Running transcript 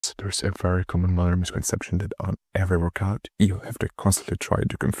because there's a very common modern misconception that on every workout you have to constantly try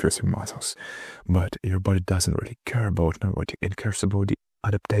to confuse your muscles. But your body doesn't really care about novelty, it cares about the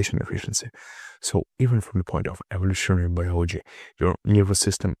adaptation efficiency. So even from the point of evolutionary biology, your nervous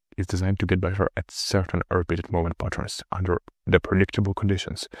system is designed to get better at certain repeated movement patterns under the predictable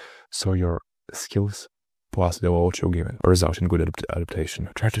conditions. So your skills plus the load you're given result in good adaptation.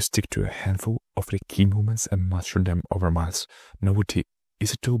 Try to stick to a handful of the key movements and master them over months. Novelty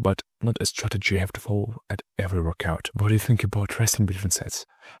is a tool, but not a strategy you have to follow at every workout. What do you think about resting between sets?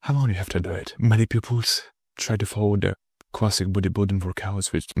 How long do you have to do it? Many people try to follow the classic bodybuilding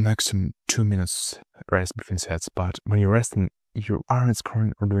workouts with maximum 2 minutes rest between sets, but when you're resting, you aren't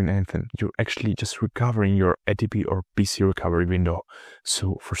scoring or doing anything. You're actually just recovering your ATP or PC recovery window.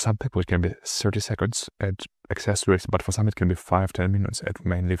 So for some people it can be 30 seconds at accessories, but for some it can be 5-10 minutes at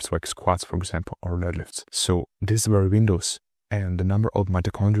main lifts like squats, for example, or deadlifts. So these were windows, and the number of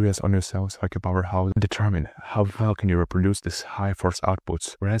mitochondria on your cells, like a powerhouse, determine how well can you reproduce these high force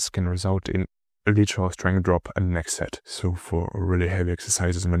outputs. Rest can result in a literal strength drop at the next set. So for really heavy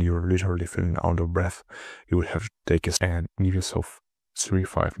exercises, when you're literally feeling out of breath, you would have to take a and give yourself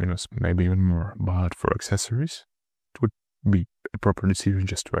 3-5 minutes, maybe even more. But for accessories, it would be a proper decision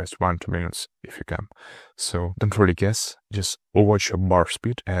just to rest 1-2 minutes if you can. So don't really guess, just watch your bar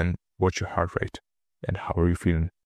speed and watch your heart rate and how are you feeling.